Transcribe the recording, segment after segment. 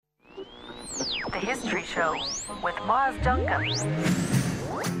History Show with Mars Duncan.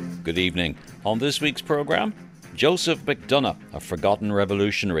 Good evening. On this week's programme, Joseph MacDonagh, a forgotten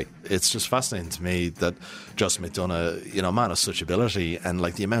revolutionary. It's just fascinating to me that Joseph MacDonagh, a man of such ability, and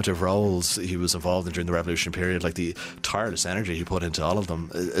like the amount of roles he was involved in during the revolution period, like the tireless energy he put into all of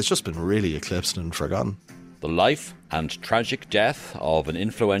them, it's just been really eclipsed and forgotten. The life and tragic death of an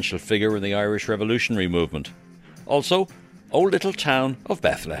influential figure in the Irish revolutionary movement. Also, old little town of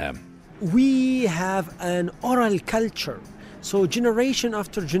Bethlehem. We have an oral culture. So generation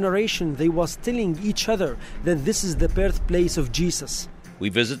after generation, they was telling each other that this is the birthplace of Jesus. We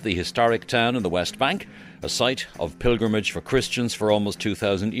visit the historic town in the West Bank, a site of pilgrimage for Christians for almost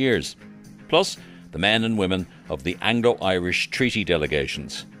 2,000 years. Plus, the men and women of the Anglo-Irish Treaty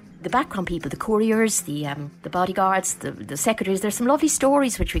Delegations. The background people, the couriers, the bodyguards, the secretaries, there's some lovely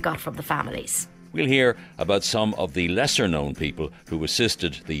stories which we got from the families. We'll hear about some of the lesser-known people who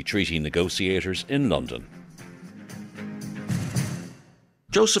assisted the treaty negotiators in London.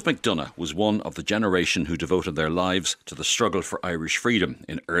 Joseph MacDonagh was one of the generation who devoted their lives to the struggle for Irish freedom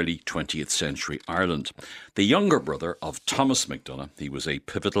in early 20th century Ireland. The younger brother of Thomas MacDonagh, he was a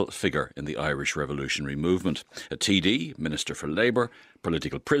pivotal figure in the Irish revolutionary movement. A TD, Minister for Labour,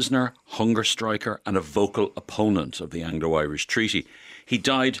 political prisoner, hunger striker and a vocal opponent of the Anglo-Irish Treaty. He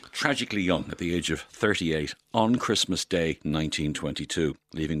died tragically young at the age of 38 on Christmas Day 1922,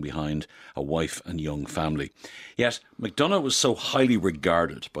 leaving behind a wife and young family. Yet MacDonagh was so highly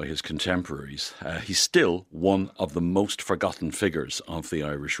regarded by his contemporaries, he's still one of the most forgotten figures of the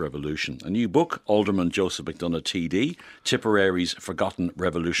Irish Revolution. A new book, Alderman Joseph MacDonagh TD, Tipperary's Forgotten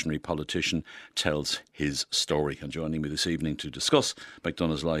Revolutionary Politician, tells his story. And joining me this evening to discuss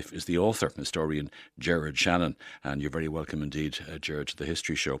MacDonagh's life is the author, historian Gerard Shannon. And you're very welcome indeed, Gerard, to the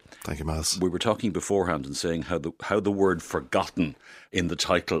History Show. Thank you, Miles. We were talking beforehand and saying how the word forgotten in the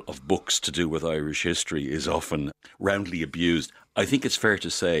title of books to do with Irish history is often roundly abused. I think it's fair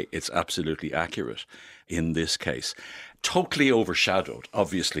to say it's absolutely accurate in this case. Totally overshadowed,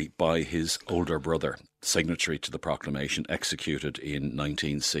 obviously, by his older brother, signatory to the proclamation, executed in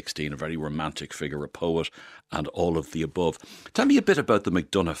 1916, a very romantic figure, a poet, and all of the above. Tell me a bit about the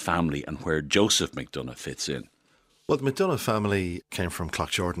MacDonagh family and where Joseph MacDonagh fits in. Well, the MacDonagh family came from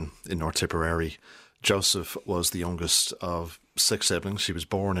Cloughjordan in North Tipperary. Joseph was the youngest of 6 siblings. He was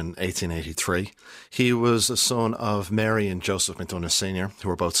born in 1883. He was a son of Mary and Joseph MacDonagh Sr., who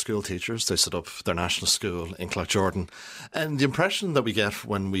were both school teachers. They set up their national school in Cloughjordan. And the impression that we get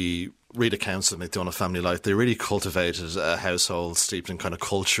when we read accounts of the MacDonagh family life, they really cultivated a household steeped in kind of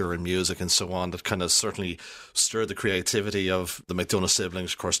culture and music and so on that kind of certainly stirred the creativity of the MacDonagh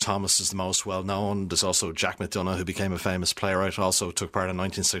siblings. Of course, Thomas is the most well known. There's also Jack MacDonagh, who became a famous playwright, also took part in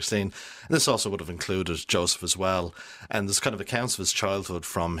 1916. And this also would have included Joseph as well. And there's kind of accounts of his childhood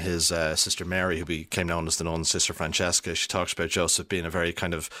from his sister Mary, who became known as the nun Sister Francesca. She talks about Joseph being a very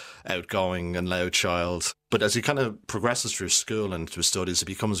kind of outgoing and loud child. But as he kind of progresses through school and through studies, he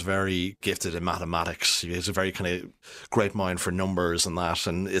becomes very gifted in mathematics. He has a very kind of great mind for numbers and that.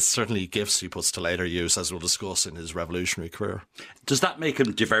 And it's certainly gifts he puts to later use, as we'll discuss in his revolutionary career. Does that make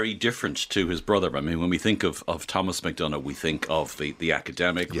him very different to his brother? I mean, when we think of Thomas MacDonagh, we think of the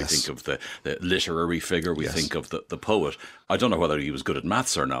academic, yes. We think of the literary figure, we yes. think of the poet. I don't know whether he was good at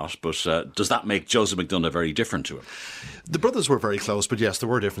maths or not, but does that make Joseph MacDonagh very different to him? The brothers were very close, but yes, there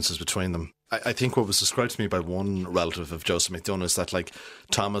were differences between them. I think what was described to me by one relative of Joseph MacDonagh is that, like,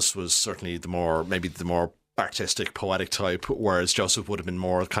 Thomas was certainly the more artistic, poetic type, whereas Joseph would have been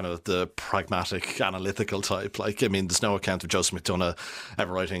more kind of the pragmatic, analytical type. Like, I mean, there's no account of Joseph MacDonagh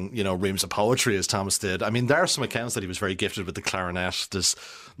ever writing, reams of poetry as Thomas did. I mean, there are some accounts that he was very gifted with the clarinet. There's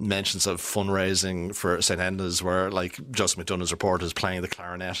mentions of fundraising for St. Enda's where, like, Joseph MacDonagh's reported as playing the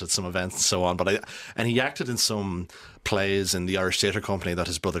clarinet at some events and so on. And he acted in some plays in the Irish Theatre Company that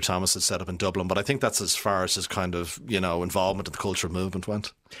his brother Thomas had set up in Dublin, but I think that's as far as his kind of, involvement in the cultural movement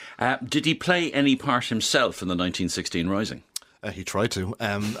went. Did he play any part himself in the 1916 Rising? He tried to.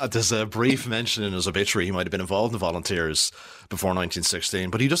 There's a brief mention in his obituary he might have been involved in the volunteers before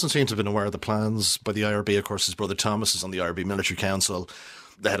 1916, but he doesn't seem to have been aware of the plans by the IRB. Of course, his brother Thomas is on the IRB Military Council.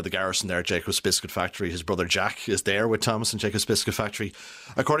 The head of the garrison there, Jacob's Biscuit Factory. His brother Jack is there with Thomas in Jacob's Biscuit Factory.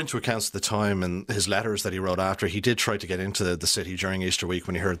 According to accounts at the time and his letters that he wrote after, he did try to get into the city during Easter week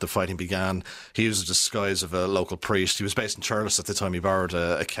when he heard the fighting began. He used a disguise of a local priest. He was based in Thurles at the time. He borrowed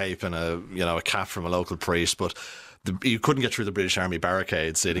a cape and a cap from a local priest, but you couldn't get through the British Army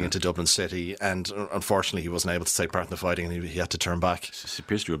barricades leading into Dublin City, and unfortunately he wasn't able to take part in the fighting and he had to turn back. He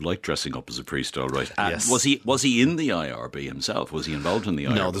appears to have liked dressing up as a priest, all right. Yes. Was he in the IRB himself? Was he involved in the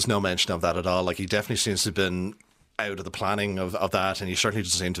IRB? No, there's no mention of that at all. Like, he definitely seems to have been out of the planning of that, and he certainly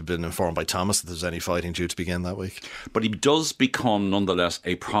doesn't seem to have been informed by Thomas that there's any fighting due to begin that week. But he does become, nonetheless,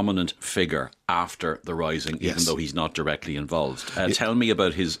 a prominent figure after the Rising, even though he's not directly involved. Tell me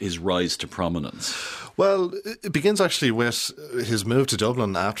about his rise to prominence. Well, it begins actually with his move to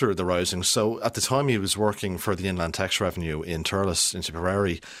Dublin after the Rising. So at the time he was working for the Inland Tax Revenue in Thurles, in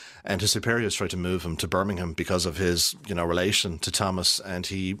Tipperary, and his superiors tried to move him to Birmingham because of his, relation to Thomas, and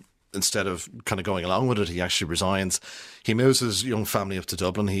he, instead of kind of going along with it, he actually resigns. He moves his young family up to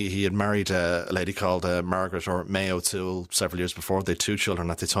Dublin. He had married a lady called Margaret or May O'Toole several years before. They had 2 children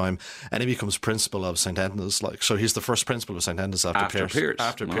at the time, and he becomes principal of St Enda's. So he's the first principal of St Enda's after Pearse.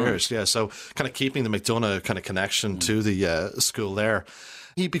 After Pearse, yeah. So kind of keeping the MacDonagh kind of connection to the school there.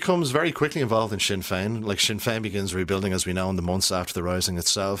 He becomes very quickly involved in Sinn Féin. Sinn Féin begins rebuilding, as we know, in the months after the Rising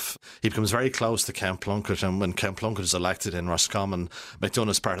itself. He becomes very close to Count Plunkett, and when Count Plunkett is elected in Roscommon, MacDonagh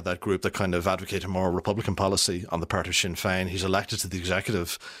is part of that group that kind of advocated more Republican policy on the part of Sinn Féin. He's elected to the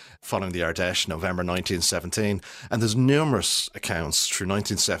executive following the Ardèche, November 1917. And there's numerous accounts through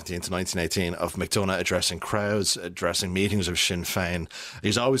 1917 to 1918 of MacDonagh addressing crowds, addressing meetings of Sinn Féin.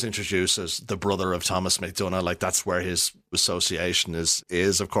 He's always introduced as the brother of Thomas MacDonagh. That's where his association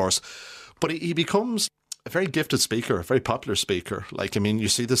is, of course. But he becomes a very gifted speaker, a very popular speaker. You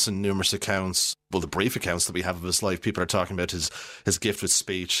see this in numerous accounts. Well, the brief accounts that we have of his life, people are talking about his gift with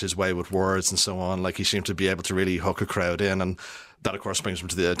speech, his way with words and so on. He seemed to be able to really hook a crowd in, and that, of course, brings him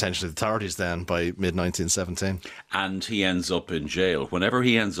to the attention of the authorities then by mid-1917. And he ends up in jail. Whenever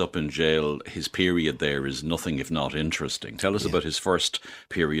he ends up in jail, his period there is nothing if not interesting. Tell us about his first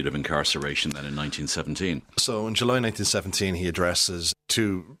period of incarceration then in 1917. So in July 1917, he addresses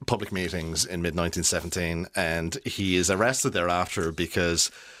 2 public meetings in mid-1917, and he is arrested thereafter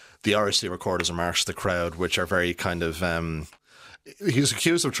because the RSC recorders a march to the crowd, which are very kind of... He's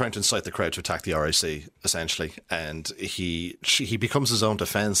accused of trying to incite the crowd to attack the RIC, essentially, and he becomes his own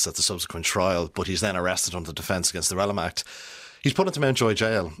defence at the subsequent trial, but he's then arrested under the Defence Against the Realm Act. He's put into Mountjoy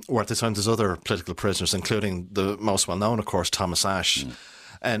Jail, where at the time there's other political prisoners, including the most well-known, of course, Thomas Ashe.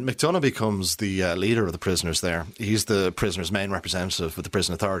 And MacDonagh becomes the leader of the prisoners there. He's the prisoners' main representative with the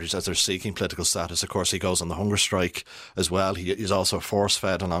prison authorities as they're seeking political status. Of course, he goes on the hunger strike as well. He's also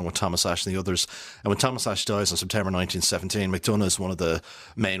force-fed along with Thomas Ashe and the others. And when Thomas Ashe dies in September 1917, MacDonagh is one of the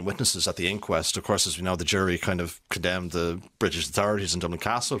main witnesses at the inquest. Of course, as we know, the jury kind of condemned the British authorities in Dublin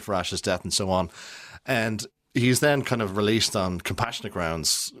Castle for Ashe's death and so on. And he's then kind of released on compassionate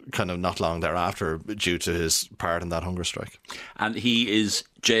grounds kind of not long thereafter due to his part in that hunger strike. And he is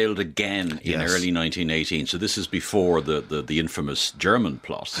jailed again in early 1918. So this is before the infamous German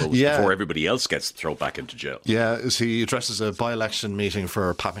plot. So it's before everybody else gets thrown back into jail. Yeah, as he addresses a by-election meeting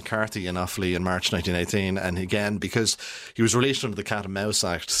for Pat McCarthy in Offaly in March 1918. And again, because he was released under the Cat and Mouse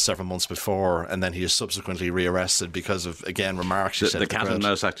Act several months before, and then he is subsequently rearrested because of, again, remarks he said. The Cat and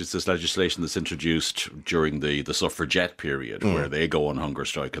Mouse Act is this legislation that's introduced during the suffragette period where they go on hunger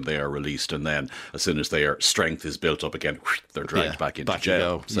strike and they are released, and then as soon as their strength is built up again, they're dragged back into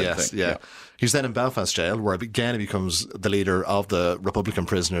jail. Yeah. He's then in Belfast jail, where again he becomes the leader of the Republican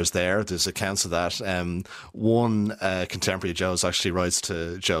prisoners there. There's accounts of that. One contemporary of Joe's actually writes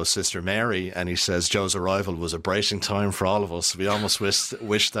to Joe's sister Mary, and he says Joe's arrival was a bracing time for all of us. We almost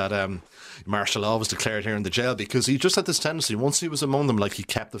wish that martial law was declared here in the jail, because he just had this tendency, once he was among them, he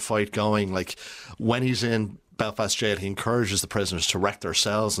kept the fight going. When he's in Belfast jail, he encourages the prisoners to wreck their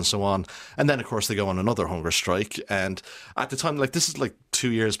cells and so on. And then, of course, they go on another hunger strike. And at the time, this is 2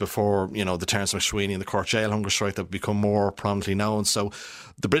 years before, the Terence McSweeney and the Cork Jail hunger strike that would become more prominently known. So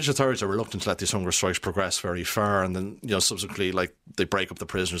the British authorities are reluctant to let these hunger strikes progress very far. And then, subsequently, they break up the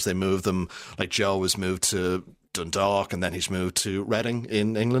prisoners, they move them. Joe was moved to Dundalk, and then he's moved to Reading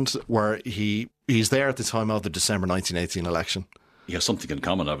in England, where he's there at the time of the December 1918 election. He has something in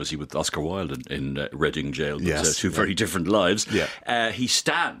common, obviously, with Oscar Wilde in Reading Jail. But, 2 very different lives. Yeah. He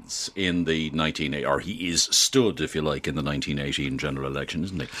stands in the he is stood, if you like, in the 1918 general election,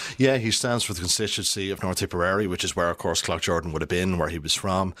 isn't he? Yeah, he stands for the constituency of North Tipperary, which is where, of course, Cloughjordan would have been, where he was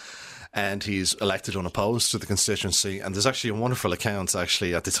from. And he's elected unopposed to the constituency. And there's actually a wonderful account,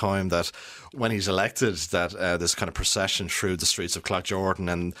 actually, at the time that when he's elected, that there's kind of procession through the streets of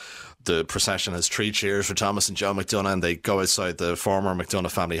Cloughjordan, and the procession has 3 cheers for Thomas and Joe MacDonagh, and they go outside the former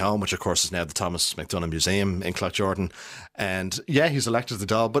MacDonagh family home, which of course is now the Thomas MacDonagh Museum in Cloughjordan. And he's elected to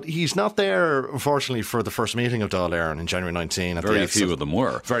the Dáil, but he's not there, unfortunately, for the first meeting of Dáil Éireann in January 19. Very few of them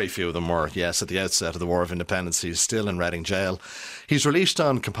were. Very few of them were, yes, at the outset of the War of Independence. He's still in Reading Jail. He's released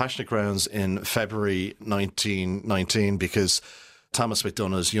on compassionate grounds in February 1919 because Thomas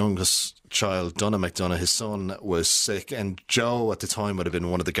MacDonagh's youngest child, Donagh MacDonagh, his son, was sick, and Joe at the time would have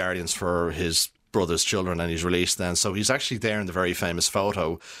been one of the guardians for his brother's children, and he's released then. So he's actually there in the very famous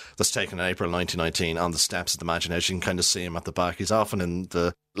photo that's taken in April 1919 on the steps of the Mansion House. You can kind of see him at the back. He's often in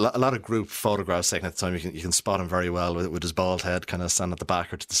a lot of group photographs taken at the time. You can spot him very well with his bald head kind of standing at the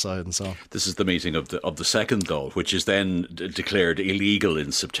back or to the side and so on. This is the meeting of the second Dáil, which is then declared illegal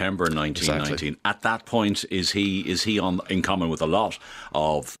in September 1919. Exactly. At that point, is he on, in common with a lot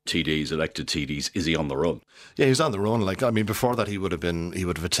of TDs, elected TDs, is he on the run? Yeah, he's on the run. Like, I mean, before that, he would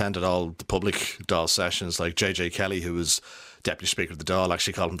have attended all the public Dáil sessions. Like J.J. Kelly, who was Deputy Speaker of the Dáil,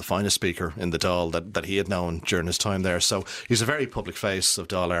 actually called him the finest speaker in the Dáil that he had known during his time there. So he's a very public face of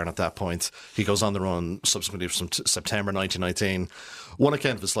Dáil Éireann at that point. He goes on the run subsequently from September 1919. One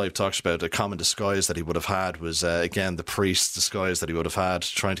account of his life talks about a common disguise that he would have had was, again, the priest's disguise that he would have had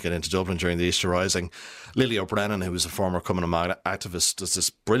trying to get into Dublin during the Easter Rising. Lily O'Brien, who was a former Cumann activist, does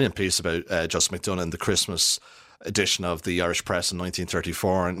this brilliant piece about Joseph MacDonagh in the Christmas edition of the Irish Press in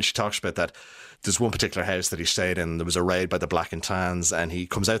 1934, and she talks about that. There's one particular house that he stayed in. There was a raid by the Black and Tans, and he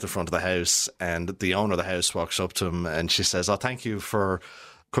comes out the front of the house, and the owner of the house walks up to him, and she says, "Oh, thank you for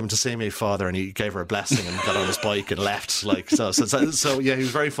coming to see me, Father," and he gave her a blessing and got on his bike and left. Like so, yeah, he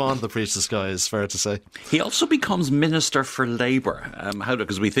was very fond of the priest's disguise, fair to say. He also becomes Minister for Labour.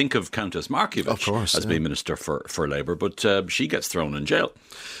 Because we think of Countess Markievicz, of course, as being Minister for Labour, but she gets thrown in jail.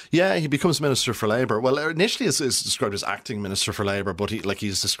 Yeah, he becomes Minister for Labour. Well, initially it's described as acting Minister for Labour, but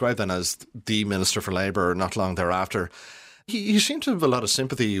he's described then as the Minister for Labour not long thereafter. He seemed to have a lot of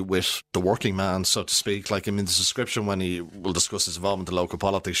sympathy with the working man, so to speak. Like, I mean, the description when he will discuss his involvement in local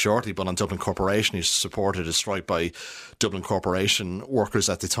politics shortly, but on Dublin Corporation, he supported a strike by Dublin Corporation workers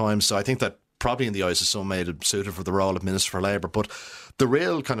at the time. So I think that probably in the eyes of some made him suited for the role of Minister for Labour. But the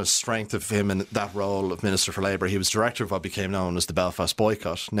real kind of strength of him in that role of Minister for Labour, he was director of what became known as the Belfast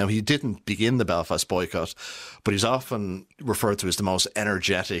Boycott. Now, he didn't begin the Belfast Boycott, but he's often referred to as the most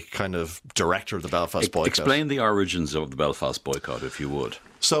energetic kind of director of the Belfast Boycott. Explain the origins of the Belfast Boycott, if you would.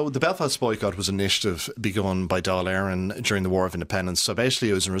 So the Belfast Boycott was an initiative begun by Dáil Éireann during the War of Independence. So basically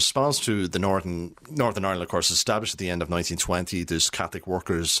it was in response to the Northern Ireland, of course, established at the end of 1920. There's Catholic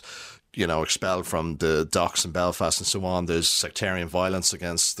workers, expelled from the docks in Belfast and so on. There's sectarian violence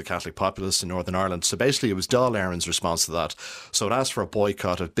against the Catholic populace in Northern Ireland. So basically it was Dáil Éireann's response to that. So it asked for a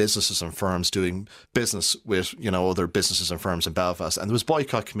boycott of businesses and firms doing business with, other businesses and firms in Belfast. And there was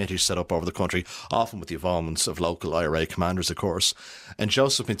boycott committees set up over the country, often with the involvement of local IRA commanders, of course. And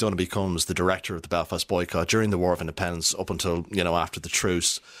Joseph MacDonagh becomes the director of the Belfast Boycott during the War of Independence up until, after the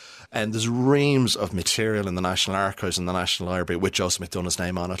truce. And there's reams of material in the National Archives and the National Library with Joseph MacDonagh's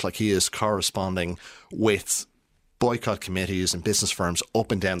name on it. Like, he is corresponding with boycott committees and business firms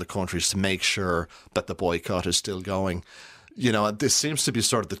up and down the countries to make sure that the boycott is still going. This seems to be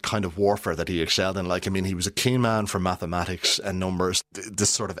sort of the kind of warfare that he excelled in. Like, I mean, he was a keen man for mathematics and numbers, this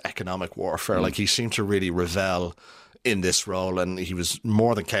sort of economic warfare. Like, he seemed to really revel in this role, and he was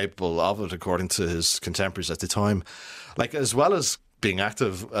more than capable of it, according to his contemporaries at the time. Like, as well as being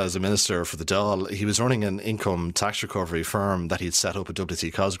active as a minister for the Dáil, he was running an income tax recovery firm that he'd set up at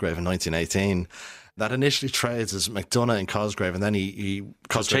W.T. Cosgrave in 1918. That initially trades as MacDonagh and Cosgrave, and then he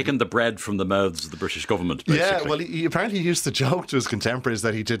taken the bread from the mouths of the British government, basically. Yeah, well, he apparently used to joke to his contemporaries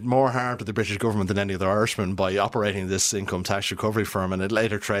that he did more harm to the British government than any other Irishman by operating this income tax recovery firm, and it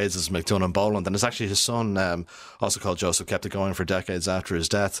later trades as MacDonagh and Boland, and it's actually his son, also called Joseph, kept it going for decades after his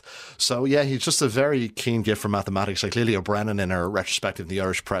death. So yeah, he's just a very keen gift for mathematics. Like Lily O'Brien, in her retrospective in the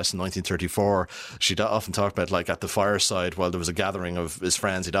Irish Press in 1934, she'd often talk about, like, at the fireside while there was a gathering of his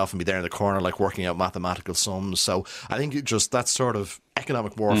friends, he'd often be there in the corner, like, working out mathematical sums. So I think just that sort of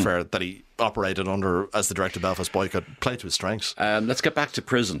economic warfare that he operated under as the director of Belfast Boycott played to his strengths. Let's get back to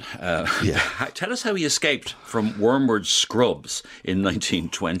prison. Tell us how he escaped from Wormwood Scrubs in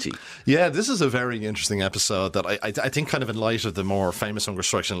 1920. Yeah, this is a very interesting episode that I think, kind of in light of the more famous hunger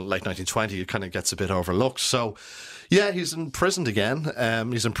strikes in late 1920, it kind of gets a bit overlooked. So yeah, he's imprisoned again.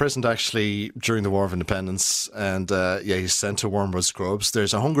 He's imprisoned actually during the War of Independence, and he's sent to Wormwood Scrubs.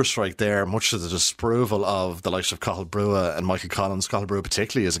 There's a hunger strike there, much to the disapproval of the likes of Cathal Brugha and Michael Collins. Cathal Brugha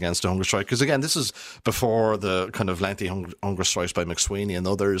particularly is against the hunger strike, because again, this is before the kind of lengthy hunger strikes by McSweeney and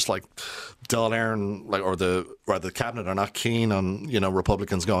others. Like Dáil Éireann, or the cabinet are not keen on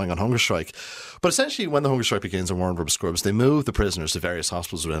Republicans going on hunger strike. But essentially, when the hunger strike begins in Wormwood Scrubs, they move the prisoners to various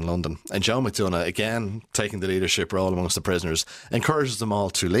hospitals within London, and Joe MacDonagh, again taking the leadership role amongst the prisoners, encourages them all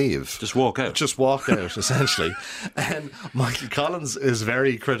to leave. Just walk out, essentially. And Michael Collins is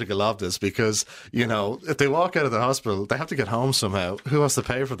very critical of this, because if they walk out of the hospital, they have to get home somehow. Who has to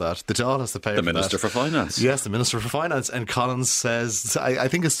pay for that? The Dáil has to pay The for Minister that. for Finance. Yes, the Minister for Finance. And Collins says, I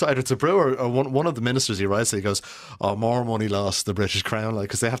think it's either to Brewer or one of the ministers, he writes, he goes, oh, more money lost the British Crown, like,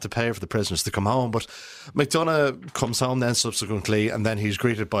 because they have to pay for the prisoners to come home. But MacDonagh comes home then subsequently, and then he's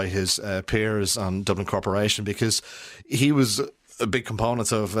greeted by his peers on Dublin Corporation, because he was a big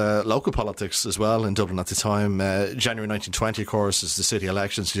component of local politics as well in Dublin at the time. January 1920, of course, is the city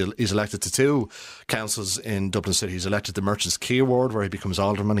elections. He's elected to 2 councils in Dublin City. He's elected the Merchants Quay ward, where he becomes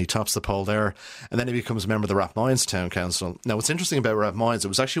alderman. He tops the poll there. And then he becomes a member of the Rathmines Town Council. Now, what's interesting about Rathmines, it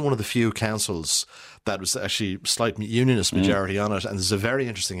was actually one of the few councils that was actually slight unionist majority on it. And there's a very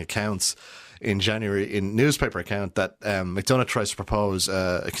interesting account in January, in newspaper account, that MacDonagh tries to propose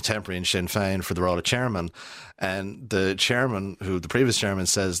a contemporary in Sinn Féin for the role of chairman. And the chairman, the previous chairman,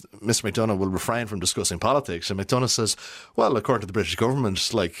 says Mr. MacDonagh will refrain from discussing politics. And MacDonagh says, well, according to the British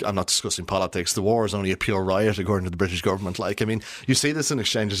government, like, I'm not discussing politics. The war is only a pure riot, according to the British government. Like, I mean, you see this in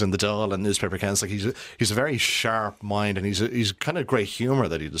exchanges in the Dáil and newspaper accounts. Like, he's a very sharp mind, and he's kind of great humour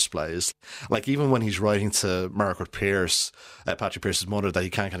that he displays. Like, even when he's writing to Margaret Pearse, Patrick Pearse's mother, that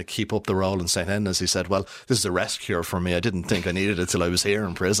he can't kind of keep up the role in St. Enda's, he said, well, this is a rest cure for me. I didn't think I needed it till I was here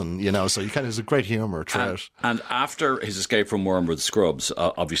in prison, you know. So he kind of has a great humour throughout. And after his escape from Wormwood Scrubs,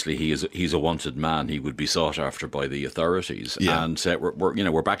 obviously he's a wanted man. He would be sought after by the authorities. Yeah. And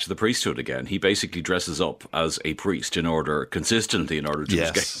we're back to the priesthood again. He basically dresses up as a priest consistently in order to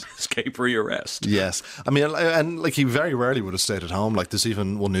escape rearrest. Yes. I mean, and like, he very rarely would have stayed at home. Like, there's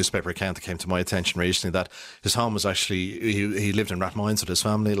even one newspaper account that came to my attention recently that his home was actually, he lived in Rathmines with his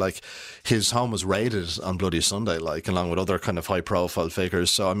family. Like, his home was raided on Bloody Sunday, like, along with other kind of high profile figures.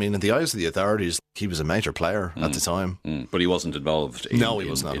 So, I mean, in the eyes of the authorities, he was a major player at the time. But he wasn't involved in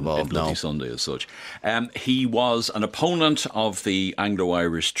Bloody Sunday as such. He was an opponent of the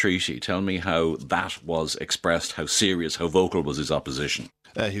Anglo-Irish Treaty. Tell me how that was expressed, how serious, how vocal was his opposition?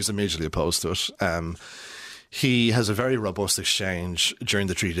 He was immediately opposed to it. He has a very robust exchange during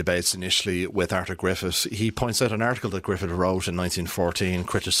the treaty debates initially with Arthur Griffith. He points out an article that Griffith wrote in 1914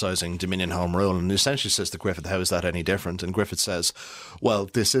 criticising Dominion Home Rule, and essentially says to Griffith, how is that any different? And Griffith says, well,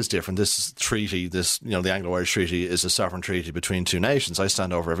 this is different. This treaty, the Anglo-Irish Treaty, is a sovereign treaty between 2 nations. I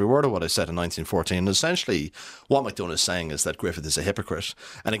stand over every word of what I said in 1914. And essentially, what MacDonagh is saying is that Griffith is a hypocrite.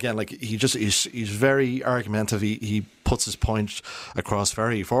 And again, like, he's very argumentative. He puts his point across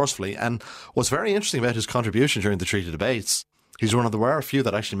very forcefully. And what's very interesting about his contribution during the treaty debates, he's one of the rare few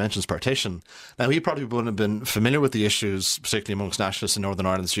that actually mentions partition. Now, he probably wouldn't have been familiar with the issues, particularly amongst nationalists in Northern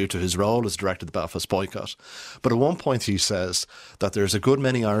Ireland, due to his role as director of the Belfast boycott. But at one point he says that there's a good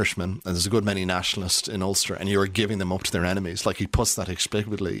many Irishmen and there's a good many nationalists in Ulster, and you're giving them up to their enemies. Like, he puts that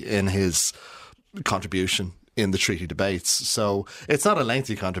explicitly in his contribution in the treaty debates. So it's not a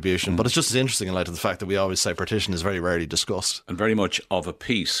lengthy contribution, but it's just as interesting in light of the fact that we always say partition is very rarely discussed. And very much of a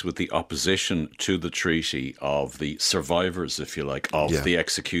piece with the opposition to the treaty of the survivors, if you like, of the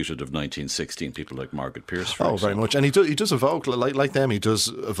executed of 1916, people like Margaret Pearse, for example. Very much. And he does evoke, like them, he does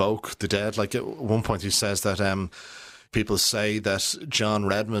evoke the dead. Like, at one point he says that people say that John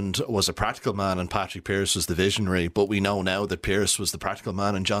Redmond was a practical man and Patrick Pearse was the visionary, but we know now that Pearse was the practical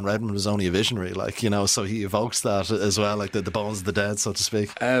man and John Redmond was only a visionary. Like, you know, so he evokes that as well, like the bones of the dead, so to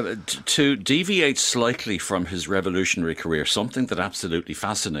speak. To deviate slightly from his revolutionary career, something that absolutely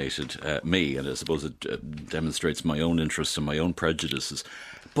fascinated me, and I suppose it demonstrates my own interests and my own prejudices,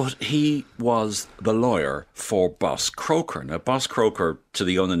 but he was the lawyer for Boss Croker. Now, Boss Croker, to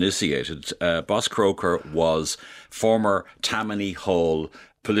the uninitiated, Boss Croker was former Tammany Hall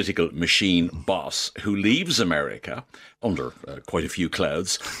political machine boss who leaves America under quite a few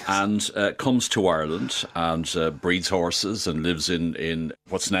clouds and comes to Ireland and breeds horses and lives in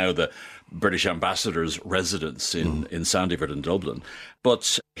what's now the British ambassador's residence in Sandyford in Dublin.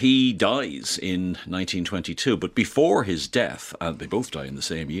 But he dies in 1922. But before his death, and they both die in the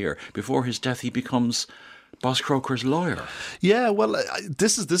same year, before his death he becomes Boss Croker's lawyer. Yeah, well,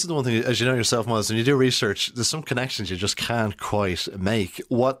 this is the one thing, as you know yourself, Miles, when you do research, there's some connections you just can't quite make.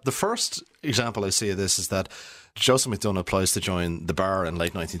 What the first example I see of this is that Joseph MacDonagh applies to join the bar in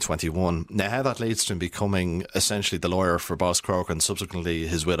late 1921. Now, how that leads to him becoming essentially the lawyer for Boss Croker and subsequently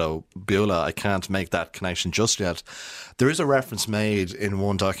his widow Beulah, I can't make that connection just yet. There is a reference made in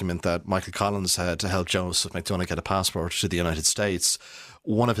one document that Michael Collins had to help Joseph MacDonagh get a passport to the United States.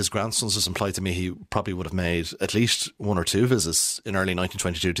 One of his grandsons has implied to me he probably would have made at least 1 or 2 visits in early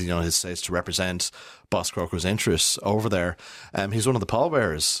 1922 to the United States to represent Boss Croker's interests over there. He's one of the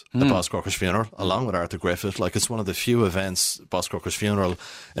pallbearers at Boss Croker's funeral, along with Arthur Griffith. Like, it's one of the few events, Boss Croker's funeral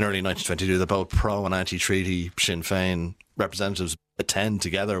in early 1922, that both pro and anti-treaty Sinn Féin representatives attend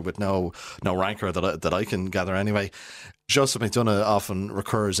together with no rancour that I can gather anyway. Joseph MacDonagh often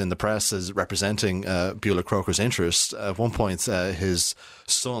recurs in the press as representing Beulah Croker's interest. At one point, his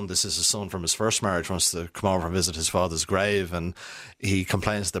son, this is his son from his first marriage, wants to come over and visit his father's grave, and he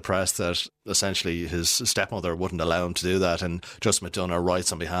complains to the press that essentially his stepmother wouldn't allow him to do that, and Joseph MacDonagh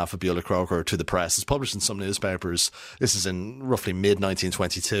writes on behalf of Beulah Croker to the press. It's published in some newspapers. This is in roughly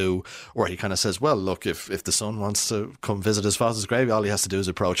mid-1922, where he kind of says, well, look, if the son wants to come visit his father's grave, all he has to do is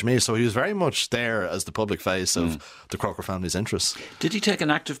approach me. So he was very much there as the public face of the Croker family's interests. Did he take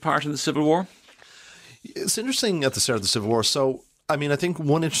an active part in the Civil War? It's interesting at the start of the Civil War. So, I mean, I think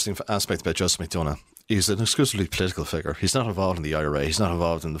one interesting aspect about Joseph MacDonagh, he's an exclusively political figure. He's not involved in the IRA. He's not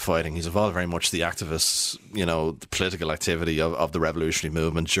involved in the fighting. He's involved very much the activists, the political activity of the revolutionary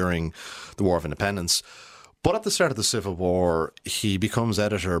movement during the War of Independence. But at the start of the Civil War, he becomes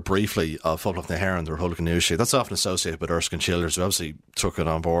editor briefly of Public na hÉireann, the Republican news sheet. That's often associated with Erskine Childers, who obviously took it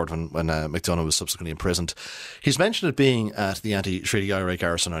on board when MacDonagh was subsequently imprisoned. He's mentioned it being at the anti-treaty IRA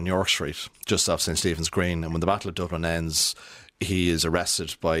garrison on York Street, just off St Stephen's Green. And when the Battle of Dublin ends, he is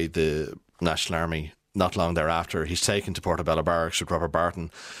arrested by the National Army. Not long thereafter, he's taken to Portobello Barracks with Robert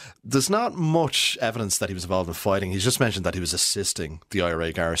Barton. There's not much evidence that he was involved in fighting. He's just mentioned that he was assisting the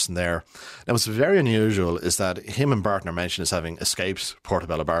IRA garrison there. Now, what's very unusual is that him and Barton are mentioned as having escaped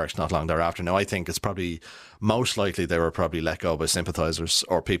Portobello Barracks not long thereafter. Now, I think it's probably most likely they were probably let go by sympathisers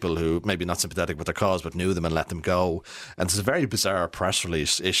or people who maybe not sympathetic with their cause but knew them and let them go. And there's a very bizarre press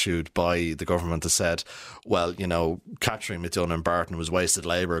release issued by the government that said, well, capturing MacDonagh and Barton was wasted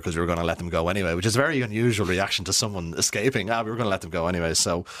labour because we were going to let them go anyway, which is a very unusual reaction to someone escaping. We were going to let them go anyway,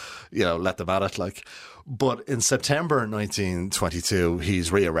 so, let them at it. But in September 1922,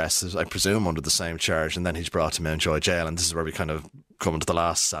 he's rearrested, I presume under the same charge, and then he's brought to Mountjoy Jail, and this is where we kind of come to the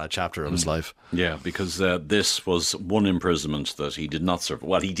last sad chapter of his life. Yeah, because this was one imprisonment that he did not survive.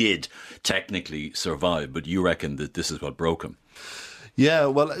 Well, he did technically survive, but you reckon that this is what broke him. Yeah,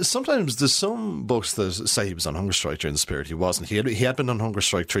 well, sometimes there's some books that say he was on hunger strike during this period. He wasn't. He had been on hunger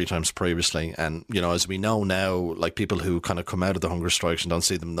strike 3 times previously. And, as we know now, like people who kind of come out of the hunger strikes and don't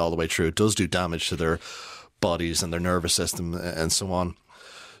see them all the way through, it does do damage to their bodies and their nervous system and so on.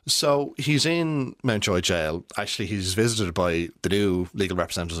 So he's in Mountjoy Jail. Actually, he's visited by the new legal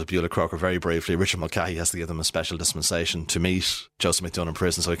representatives of Beulah Croker very briefly. Richard Mulcahy has to give them a special dispensation to meet Joseph MacDonagh in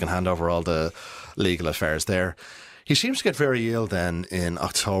prison so he can hand over all the legal affairs there. He seems to get very ill then in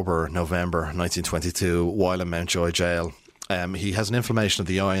October, November 1922 while in Mountjoy Jail. He has an inflammation of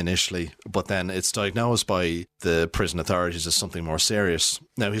the eye initially, but then it's diagnosed by the prison authorities as something more serious.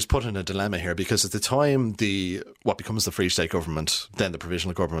 Now, he's put in a dilemma here because at the time, what becomes the Free State government, then the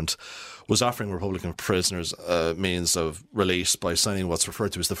Provisional government, was offering Republican prisoners a means of release by signing what's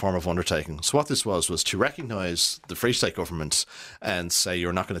referred to as the form of undertaking. So what this was to recognise the Free State government and say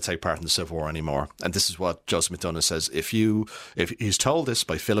you're not going to take part in the Civil War anymore. And this is what Joseph MacDonagh says. If he's told this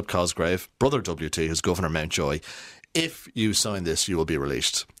by Philip Cosgrave, brother W.T., who's Governor Mountjoy, if you sign this, you will be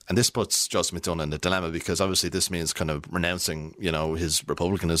released. And this puts Joseph MacDonagh in a dilemma because obviously this means kind of renouncing, his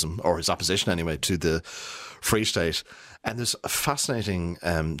republicanism or his opposition anyway to the Free State. And there's fascinating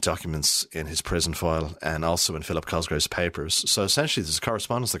documents in his prison file and also in Philip Cosgrave's papers. So essentially there's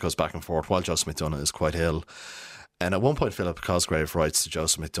correspondence that goes back and forth while Joseph MacDonagh is quite ill. And at one point, Philip Cosgrave writes to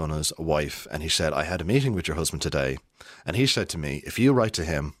Joseph MacDonagh's wife, and he said, I had a meeting with your husband today, and he said to me, if you write to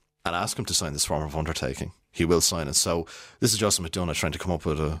him and ask him to sign this form of undertaking, he will sign it. So this is Joseph MacDonagh trying to come up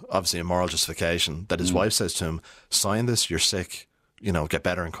with obviously a moral justification that his wife says to him, sign this, you're sick, get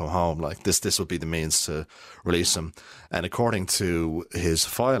better and come home. Like this would be the means to release him. And according to his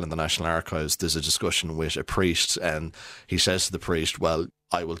file in the National Archives, there's a discussion with a priest, and he says to the priest, well,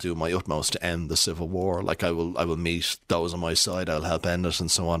 I will do my utmost to end the Civil War. Like I will meet those on my side. I'll help end it and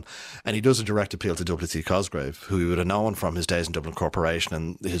so on. And he does a direct appeal to W.T. Cosgrave, who he would have known from his days in Dublin Corporation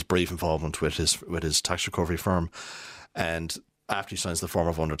and his brief involvement with his tax recovery firm. And after he signs the form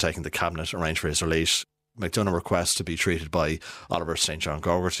of undertaking, the cabinet arranged for his release. MacDonagh requests to be treated by Oliver St. John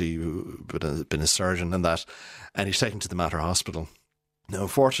Gogarty, who had been his surgeon and that, and he's taken to the Mater Hospital. Now,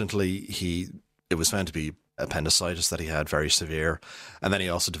 unfortunately, it was found to be appendicitis that he had, very severe, and then he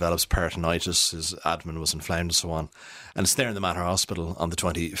also develops peritonitis. His abdomen was inflamed and so on, and it's there in the Mater Hospital on the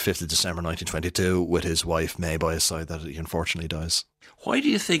 25th of December 1922 with his wife May by his side that he unfortunately dies. Why do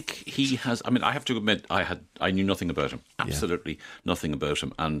you think he has? I mean, I have to admit, I knew nothing about him, absolutely nothing about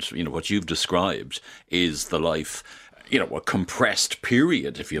him, and what you've described is the life, a compressed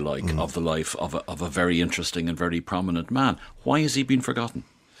period, if you like, of the life of a very interesting and very prominent man. Why has he been forgotten?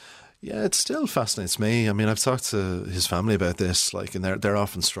 Yeah, it still fascinates me. I mean, I've talked to his family about this, and they're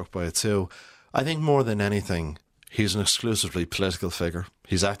often struck by it too. I think more than anything, he's an exclusively political figure.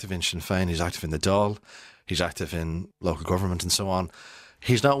 He's active in Sinn Féin, he's active in the Dáil. He's active in local government and so on.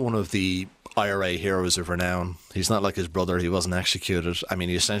 He's not one of the IRA heroes of renown. He's not like his brother. He wasn't executed. I mean,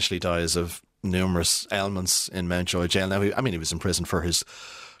 he essentially dies of numerous ailments in Mountjoy jail. Now, he was in prison for his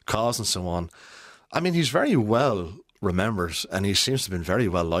cause and so on. I mean, he's very well remembered, and he seems to have been very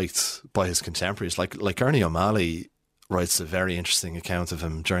well liked by his contemporaries. Like Ernie O'Malley writes a very interesting account of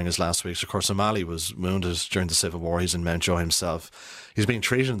him during his last weeks. Of course, O'Malley was wounded during the Civil War. He's in Mountjoy himself. He's being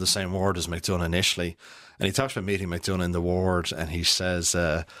treated in the same ward as MacDonagh initially, and he talks about meeting MacDonagh in the ward, and he says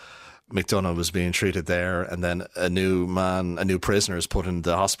MacDonagh was being treated there, and then a new prisoner is put in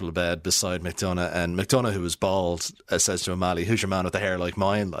the hospital bed beside MacDonagh, and MacDonagh, who was bald, says to O'Malley, "Who's your man with the hair like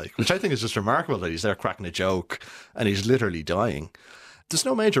mine?" Which I think is just remarkable, that he's there cracking a joke and he's literally dying. There's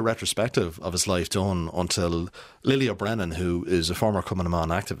no major retrospective of his life done until Lily O'Brennan, who is a former Cumann na mBan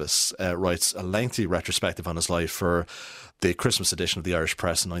activist, writes a lengthy retrospective on his life for the Christmas edition of the Irish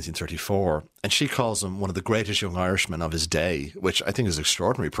Press in 1934, and she calls him one of the greatest young Irishmen of his day, which I think is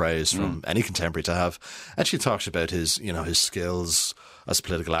extraordinary praise from any contemporary to have. And she talks about his skills as a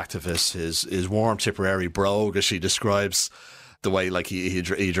political activist, his warm Tipperary brogue, as she describes the way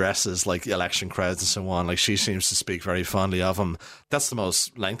he dresses like election crowds and so on. Like, she seems to speak very fondly of him. That's the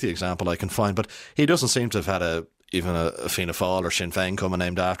most lengthy example I can find. But he doesn't seem to have had even a Fianna Fáil or Sinn Féin coming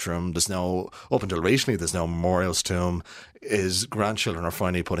named after him. Up until recently, there's no memorials to him. His grandchildren are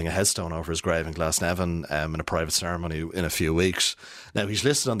finally putting a headstone over his grave in Glasnevin in a private ceremony in a few weeks. Now, he's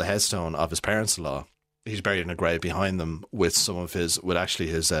listed on the headstone of his parents-in-law. He's buried in a grave behind them with his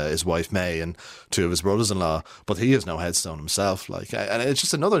wife May and two of his brothers-in-law, but he has no headstone himself. And it's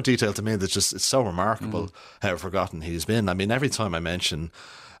just another detail to me that's it's so remarkable how forgotten he's been. I mean, every time I mention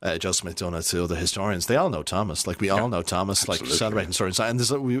Joseph MacDonagh to other historians, they all know Thomas. We all know Thomas. Absolutely. Celebrating stories. And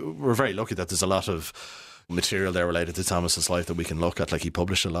we're very lucky that there's a lot of material there related to Thomas's life that we can look at. He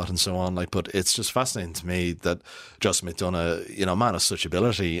published a lot and so on. But it's just fascinating to me that Joseph MacDonagh, man of such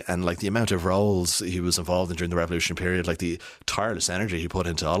ability, and the amount of roles he was involved in during the Revolution period, the tireless energy he put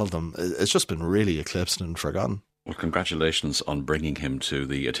into all of them, it's just been really eclipsed and forgotten. Well, congratulations on bringing him to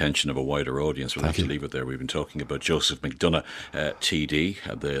the attention of a wider audience. We'll have to leave it there. We've been talking about Joseph MacDonagh,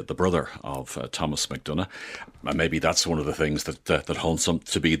 TD, the brother of Thomas MacDonagh. And maybe that's one of the things that haunts him,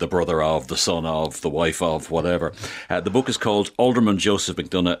 to be the brother of, the son of, the wife of, whatever. The book is called Alderman Joseph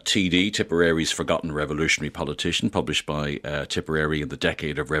MacDonagh, TD, Tipperary's Forgotten Revolutionary Politician, published by Tipperary in the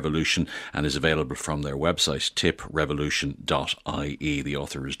Decade of Revolution, and is available from their website, tiprevolution.ie. The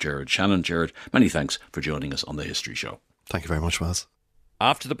author is Gerard Shannon. Gerard, many thanks for joining us on the History Show. Thank you very much, Waz.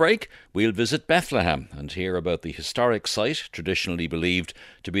 After the break, we'll visit Bethlehem and hear about the historic site traditionally believed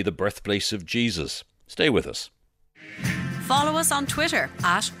to be the birthplace of Jesus. Stay with us. Follow us on Twitter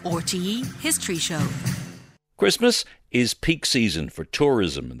at RTE History Show. Christmas is peak season for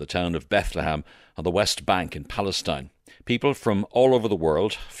tourism in the town of Bethlehem on the West Bank in Palestine. People from all over the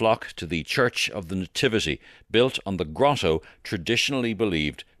world flock to the Church of the Nativity, built on the grotto traditionally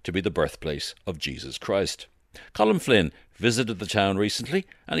believed to be the birthplace of Jesus Christ. Colin Flynn visited the town recently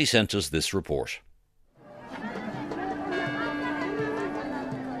and he sent us this report.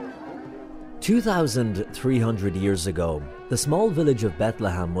 2,300 years ago, the small village of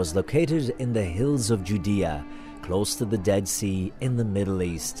Bethlehem was located in the hills of Judea, close to the Dead Sea in the Middle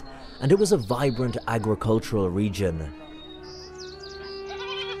East, and it was a vibrant agricultural region.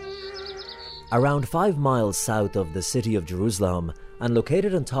 Around 5 miles south of the city of Jerusalem, and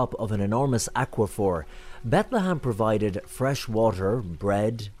located on top of an enormous aquifer, Bethlehem provided fresh water,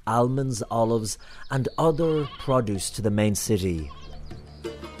 bread, almonds, olives, and other produce to the main city.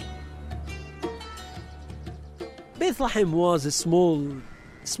 Bethlehem was a small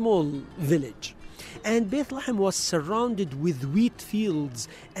village, and Bethlehem was surrounded with wheat fields,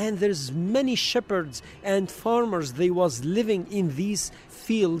 and there's many shepherds and farmers. They was living in these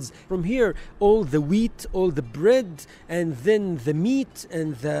fields. From here, all the wheat, all the bread, and then the meat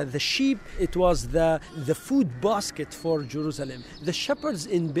and the sheep. It was the food basket for Jerusalem. The shepherds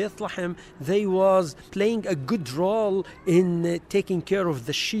in Bethlehem, they was playing a good role in taking care of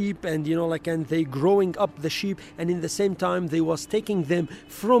the sheep, and and they growing up the sheep, and in the same time they was taking them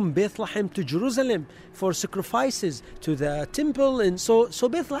from Bethlehem to Jerusalem for sacrifices to the temple. And so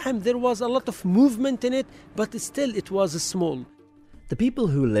Bethlehem, there was a lot of movement in it, but still it was small. The people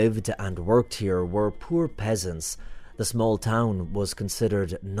who lived and worked here were poor peasants. The small town was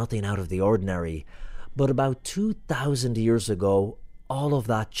considered nothing out of the ordinary. But about 2,000 years ago, all of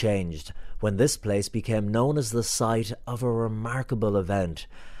that changed when this place became known as the site of a remarkable event,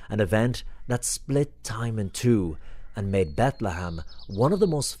 an event that split time in two and made Bethlehem one of the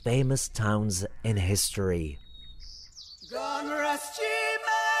most famous towns in history. God rest ye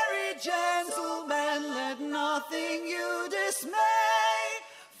merry gentlemen, let nothing you dismay,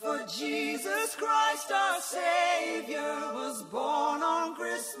 for Jesus Christ our Savior was born on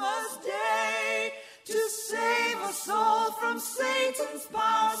Christmas Day to save us all from Satan's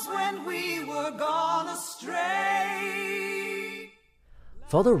powers when we were gone astray.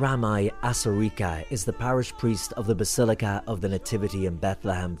 Father Ramai Asarika is the parish priest of the Basilica of the Nativity in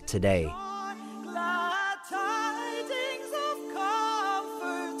Bethlehem today. Glad tidings of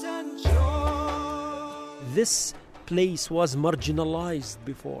comfort and joy. This place was marginalized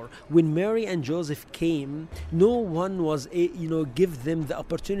before. When Mary and Joseph came, no one was give them the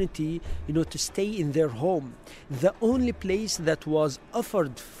opportunity to stay in their home. The only place that was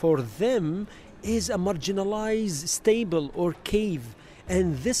offered for them is a marginalized stable or cave.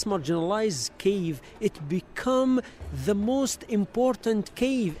 And this marginalized cave, it become the most important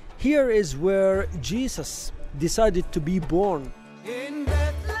cave. Here is where Jesus decided to be born. In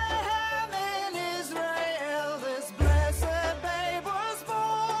Bethlehem in Israel, this blessed babe was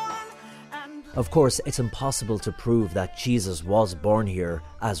born. Of course, it's impossible to prove that Jesus was born here,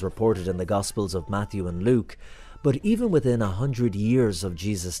 as reported in the Gospels of Matthew and Luke. But even within 100 years of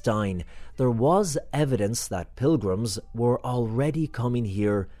Jesus dying, there was evidence that pilgrims were already coming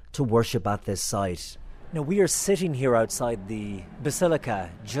here to worship at this site. Now, we are sitting here outside the Basilica,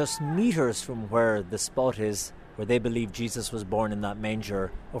 just meters from where the spot is, where they believe Jesus was born in that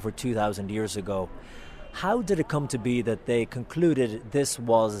manger over 2,000 years ago. How did it come to be that they concluded this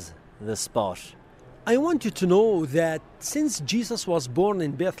was the spot? I want you to know that since Jesus was born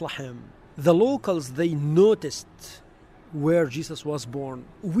in Bethlehem, the locals, they noticed where Jesus was born.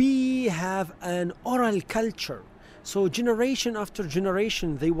 We have an oral culture. So generation after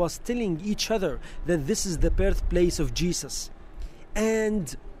generation, they was telling each other that this is the birthplace of Jesus.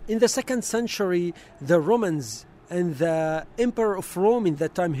 And in the 2nd century, the Romans and the Emperor of Rome in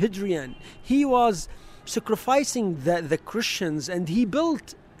that time, Hadrian, he was sacrificing the Christians, and he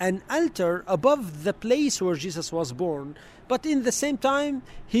built an altar above the place where Jesus was born. But in the same time,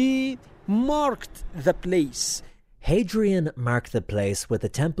 he marked the place. Hadrian marked the place with a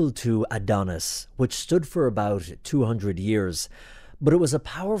temple to Adonis, which stood for about 200 years. But it was a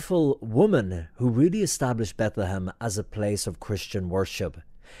powerful woman who really established Bethlehem as a place of Christian worship.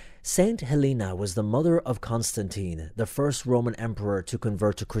 Saint Helena was the mother of Constantine, the first Roman emperor to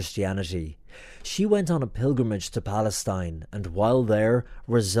convert to Christianity. She went on a pilgrimage to Palestine and while there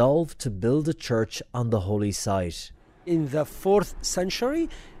resolved to build a church on the holy site. In the 4th century,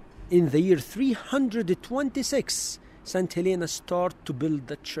 in the year 326, Saint Helena started to build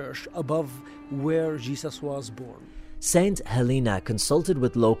the church above where Jesus was born. Saint Helena consulted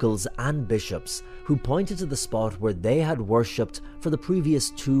with locals and bishops who pointed to the spot where they had worshipped for the previous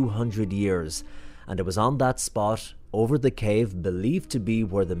 200 years. And it was on that spot, over the cave believed to be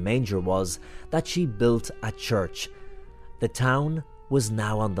where the manger was, that she built a church. The town was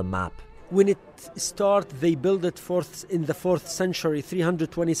now on the map. When it started, they built it in the 4th century,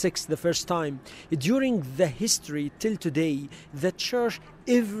 326, the first time. During the history till today, the church,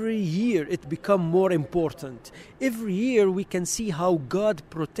 every year it become more important. Every year we can see how God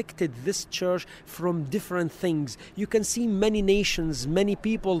protected this church from different things. You can see many nations, many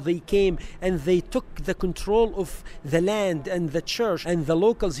people, they came and they took the control of the land and the church. And the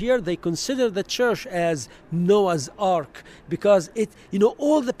locals here, they consider the church as Noah's Ark because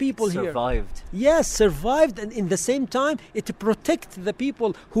all the people survived. Yes, survived, and in the same time, it protects the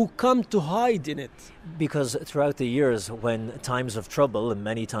people who come to hide in it. Because throughout the years, when times of trouble, and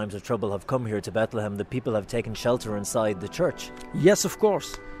many times of trouble have come here to Bethlehem, the people have taken shelter inside the church. Yes, of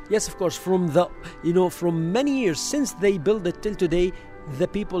course. Yes, of course. From many years since they built it till today, the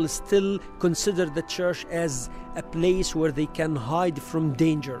people still consider the church as a place where they can hide from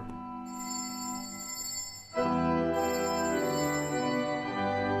danger.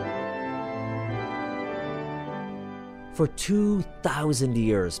 For 2,000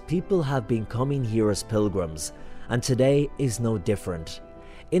 years, people have been coming here as pilgrims, and today is no different.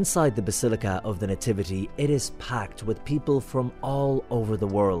 Inside the Basilica of the Nativity, it is packed with people from all over the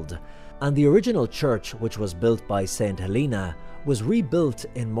world. And the original church, which was built by Saint Helena, was rebuilt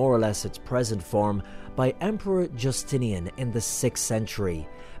in more or less its present form by Emperor Justinian in the 6th century,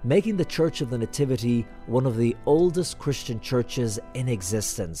 making the Church of the Nativity one of the oldest Christian churches in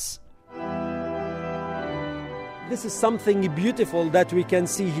existence. This is something beautiful that we can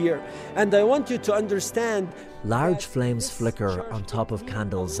see here. And I want you to understand... Large flames flicker on top of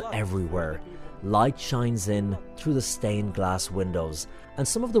candles everywhere. light shines in through the stained glass windows, and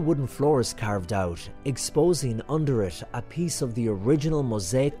some of the wooden floors carved out, exposing under it a piece of the original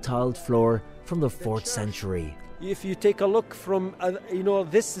mosaic tiled floor from the 4th century. If you take a look from,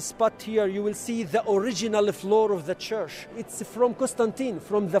 this spot here, you will see the original floor of the church. It's from Constantine,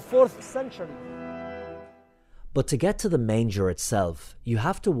 from the 4th century. But to get to the manger itself, you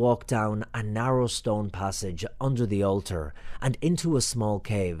have to walk down a narrow stone passage under the altar and into a small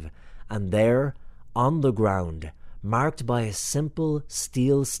cave. And there, on the ground, marked by a simple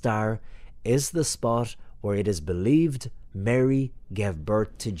steel star, is the spot where it is believed Mary gave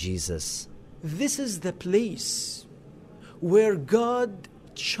birth to Jesus. This is the place where God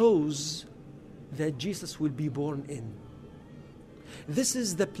chose that Jesus will be born in. This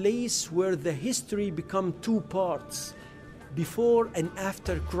is the place where the history become 2 parts, before and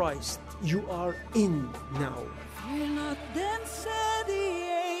after Christ. You are in now. Fear not, then said the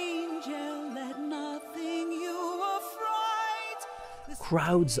angel, let nothing you affright.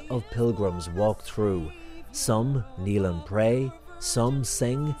 Crowds of pilgrims walk through. Some kneel and pray, some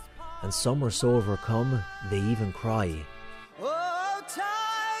sing, and some are so overcome they even cry. Oh,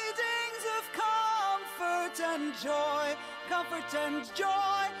 tidings of comfort and joy, comfort and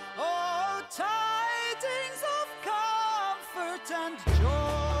joy. Oh, tidings of comfort and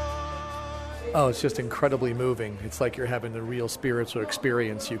joy. Oh, it's just incredibly moving. It's like you're having the real spiritual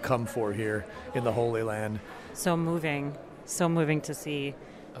experience you come for here in the Holy Land. So moving to see.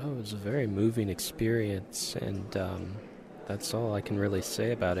 Oh, it was a very moving experience, and that's all I can really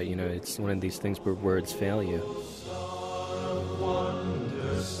say about it. It's one of these things where words fail you. Star of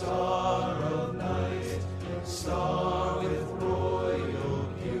wonder, star of night, star with royal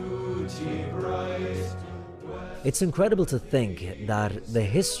beauty bright. It's incredible to think that the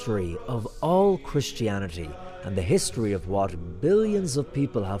history of all Christianity and the history of what billions of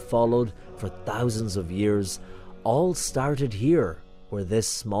people have followed for thousands of years all started here, where this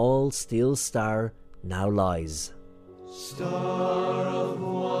small steel star now lies. Star of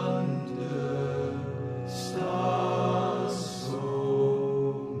wonder, star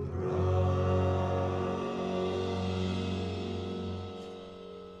so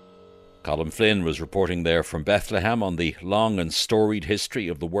Colin Flynn was reporting there from Bethlehem on the long and storied history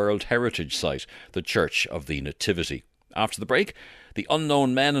of the World Heritage Site, the Church of the Nativity. After the break, the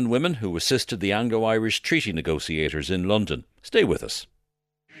unknown men and women who assisted the Anglo-Irish Treaty negotiators in London. Stay with us.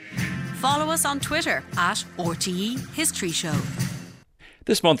 Follow us on Twitter at RTE History Show.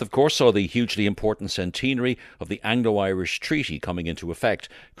 This month, of course, saw the hugely important centenary of the Anglo-Irish Treaty coming into effect,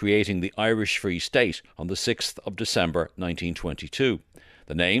 creating the Irish Free State on the 6th of December 1922.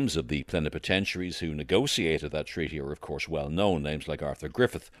 The names of the plenipotentiaries who negotiated that treaty are, of course, well known, names like Arthur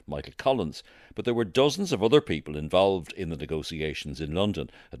Griffith, Michael Collins, but there were dozens of other people involved in the negotiations in London: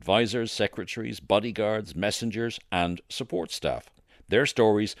 advisors, secretaries, bodyguards, messengers and support staff. Their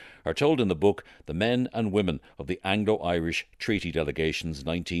stories are told in the book The Men and Women of the Anglo-Irish Treaty Delegations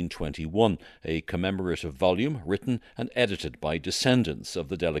 1921, a commemorative volume written and edited by descendants of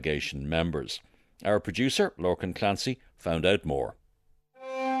the delegation members. Our producer, Lorcan Clancy, found out more.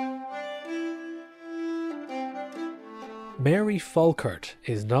 Mary Falkirk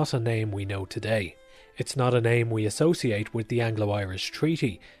is not a name we know today. It's not a name we associate with the Anglo-Irish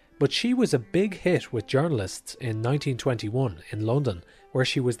Treaty, but she was a big hit with journalists in 1921 in London, where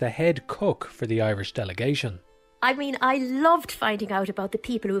she was the head cook for the Irish delegation. I mean, I loved finding out about the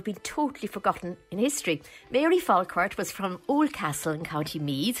people who have been totally forgotten in history. Mary Falkirk was from Oldcastle in County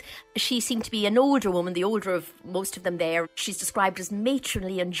Meath. She seemed to be an older woman, the older of most of them there. She's described as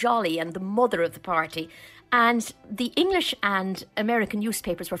matronly and jolly and the mother of the party. And the English and American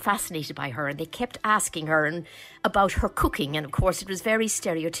newspapers were fascinated by her, and they kept asking her about her cooking. And of course, it was very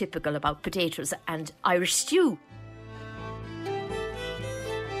stereotypical about potatoes and Irish stew.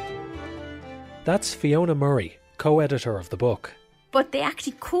 That's Fiona Murray, co-editor of the book. But they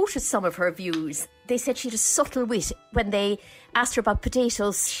actually quoted some of her views. They said she had a subtle wit. When they asked her about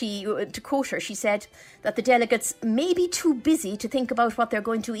potatoes, to quote her, she said that the delegates may be too busy to think about what they're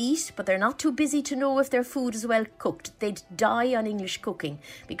going to eat, but they're not too busy to know if their food is well cooked. They'd die on English cooking,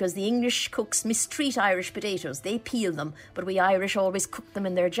 because the English cooks mistreat Irish potatoes. They peel them, but we Irish always cook them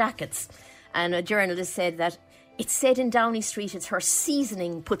in their jackets. And a journalist said that it's said in Downing Street it's her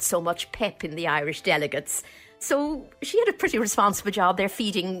seasoning put so much pep in the Irish delegates. So she had a pretty responsible job there,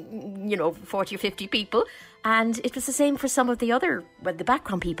 feeding, 40 or 50 people. And it was the same for some of the other, the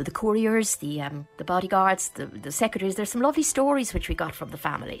background people, the couriers, the bodyguards, the secretaries. There's some lovely stories which we got from the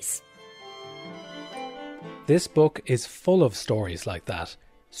families. This book is full of stories like that.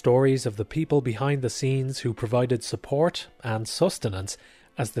 Stories of the people behind the scenes who provided support and sustenance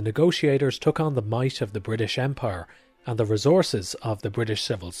as the negotiators took on the might of the British Empire and the resources of the British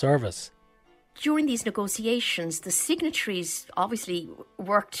Civil Service. During these negotiations, the signatories obviously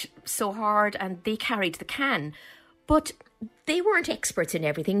worked so hard and they carried the can. But they weren't experts in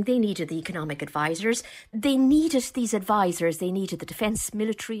everything. They needed the economic advisors. They needed these advisors. They needed the defence,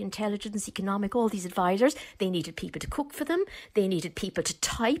 military, intelligence, economic, all these advisors. They needed people to cook for them. They needed people to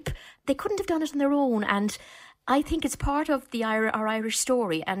type. They couldn't have done it on their own. And I think it's part of our Irish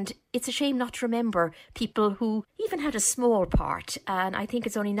story. And it's a shame not to remember people who even had a small part. And I think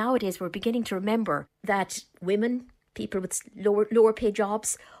it's only nowadays we're beginning to remember that women, people with lower paid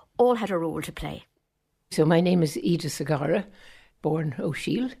jobs, all had a role to play. So my name is Ida Segara, born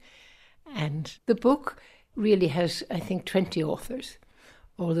O'Shiel, and the book really has, I think, 20 authors,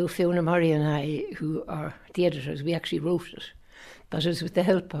 although Fiona Murray and I, who are the editors, we actually wrote it, but it was with the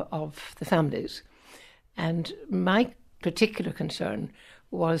help of the families. And my particular concern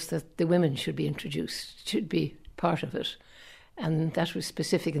was that the women should be introduced, should be part of it, and that was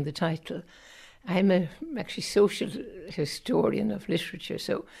specific in the title. I'm actually social historian of literature,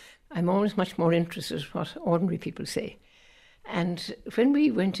 so I'm always much more interested in what ordinary people say. And when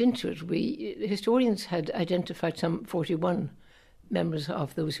we went into it, historians had identified some 41 members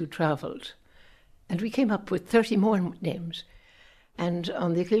of those who travelled. And we came up with 30 more names. And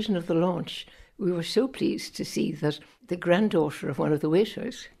on the occasion of the launch, we were so pleased to see that the granddaughter of one of the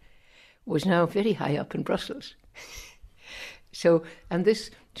waiters was now very high up in Brussels. So, and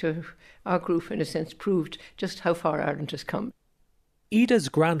this, to our group, in a sense, proved just how far Ireland has come. Ida's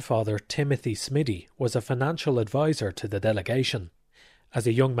grandfather, Timothy Smiddy, was a financial advisor to the delegation. As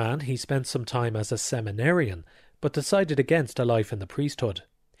a young man, he spent some time as a seminarian, but decided against a life in the priesthood.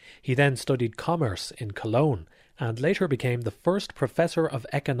 He then studied commerce in Cologne, and later became the first professor of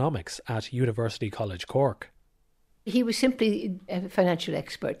economics at University College Cork. He was simply a financial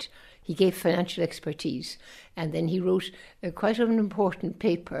expert. He gave financial expertise, and then he wrote quite an important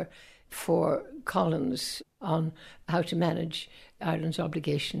paper for Collins on how to manage Ireland's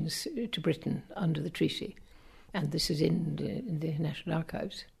obligations to Britain under the treaty. And this is in the National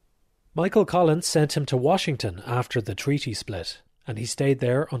Archives. Michael Collins sent him to Washington after the treaty split, and he stayed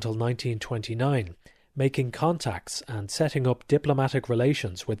there until 1929, making contacts and setting up diplomatic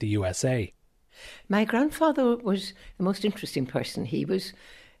relations with the USA. My grandfather was the most interesting person. He was,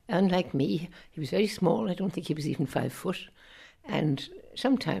 unlike me, he was very small. I don't think he was even 5 foot. And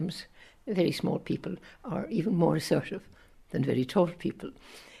sometimes very small people are even more assertive than very tall people.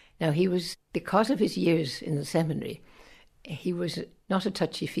 Now, he was, because of his years in the seminary, he was not a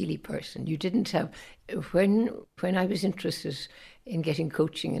touchy-feely person. You didn't have... When I was interested in getting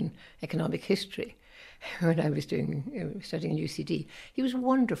coaching in economic history, when I was studying in UCD, he was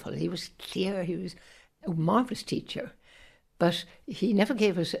wonderful. He was clear. He was a marvellous teacher. But he never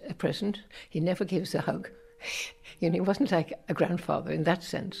gave us a present. He never gave us a hug. He wasn't like a grandfather in that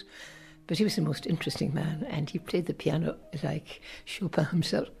sense. But he was the most interesting man, and he played the piano like Chopin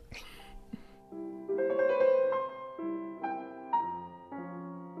himself.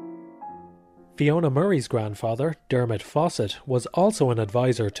 Fiona Murray's grandfather, Dermot Fawcett, was also an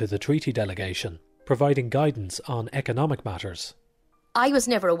advisor to the treaty delegation, providing guidance on economic matters. I was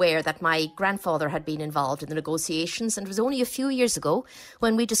never aware that my grandfather had been involved in the negotiations, and it was only a few years ago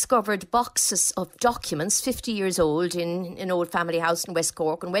when we discovered boxes of documents 50 years old in an old family house in West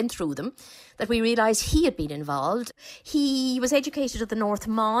Cork and went through them that we realised he had been involved. He was educated at the North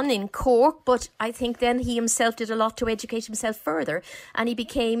Mon in Cork, but I think then he himself did a lot to educate himself further, and he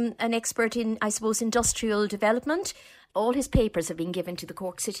became an expert in, I suppose, industrial development. All his papers have been given to the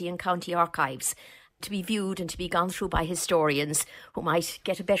Cork City and County Archives to be viewed and to be gone through by historians who might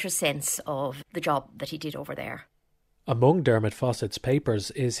get a better sense of the job that he did over there. Among Dermot Fawcett's papers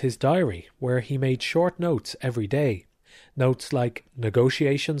is his diary, where he made short notes every day. Notes like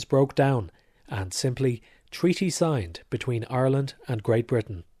negotiations broke down and simply treaty signed between Ireland and Great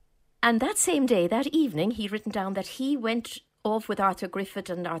Britain. And that same day, that evening, he'd written down that he went off with Arthur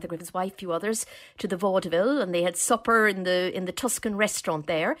Griffith and Arthur Griffith's wife, a few others, to the vaudeville, and they had supper in the Tuscan restaurant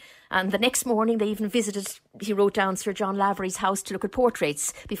there. And the next morning they even visited, he wrote down, Sir John Lavery's house to look at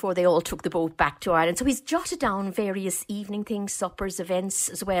portraits before they all took the boat back to Ireland. So he's jotted down various evening things, suppers, events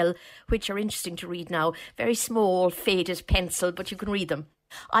as well, which are interesting to read now. Very small, faded pencil, but you can read them.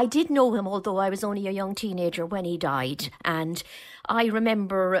 I did know him, although I was only a young teenager when he died, and I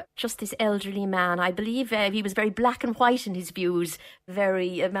remember just this elderly man. I believe he was very black and white in his views,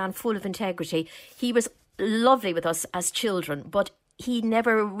 a man full of integrity. He was lovely with us as children, but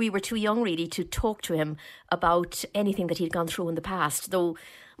we were too young really to talk to him about anything that he'd gone through in the past, though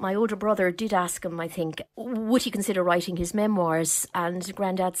My older brother did ask him, I think, would he consider writing his memoirs? And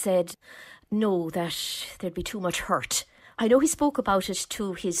Grandad said no, that there'd be too much hurt. I know he spoke about it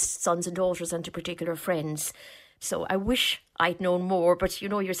to his sons and daughters and to particular friends. So I wish I'd known more, but you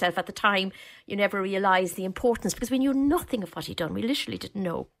know yourself, at the time, you never realised the importance because we knew nothing of what he'd done. We literally didn't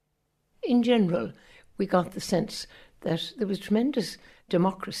know. In general, we got the sense that there was tremendous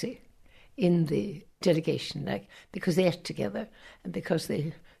democracy in the delegation, because they ate together and because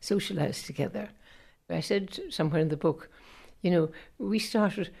they socialised together. I said somewhere in the book, we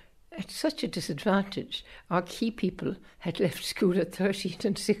started at such a disadvantage. Our key people had left school at 13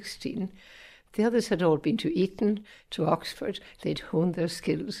 and 16. The others had all been to Eton, to Oxford. They'd honed their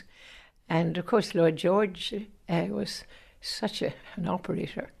skills. And, of course, Lord George was such an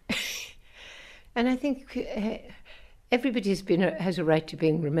operator. And I think everybody has a right to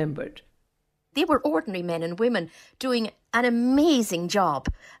being remembered. They were ordinary men and women doing an amazing job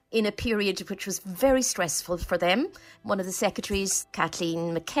in a period which was very stressful for them. One of the secretaries,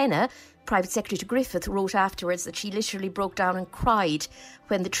 Kathleen McKenna, private secretary to Griffith, wrote afterwards that she literally broke down and cried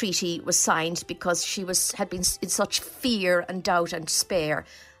when the treaty was signed because she had been in such fear and doubt and despair.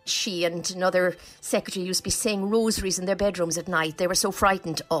 She and another secretary used to be saying rosaries in their bedrooms at night. They were so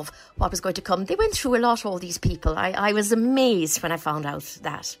frightened of what was going to come. They went through a lot, all these people. I was amazed when I found out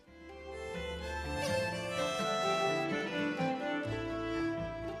that.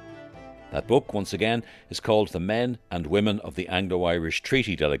 That book, once again, is called The Men and Women of the Anglo-Irish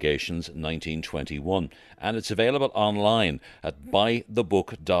Treaty Delegations 1921, and it's available online at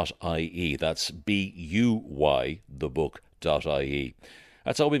buythebook.ie. That's B-U-Y, thebook.ie.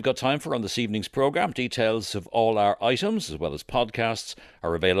 That's all we've got time for on this evening's programme. Details of all our items, as well as podcasts,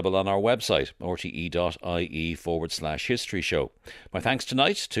 are available on our website, rte.ie/history show. My thanks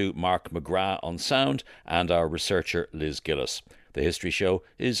tonight to Mark McGrath on sound and our researcher Liz Gillis. The History Show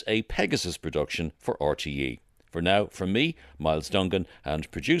is a Pegasus production for RTE. For now, from me, Miles Dungan, and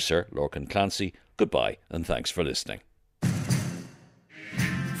producer Lorcan Clancy, goodbye and thanks for listening.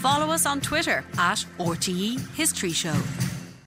 Follow us on Twitter at RTE History Show.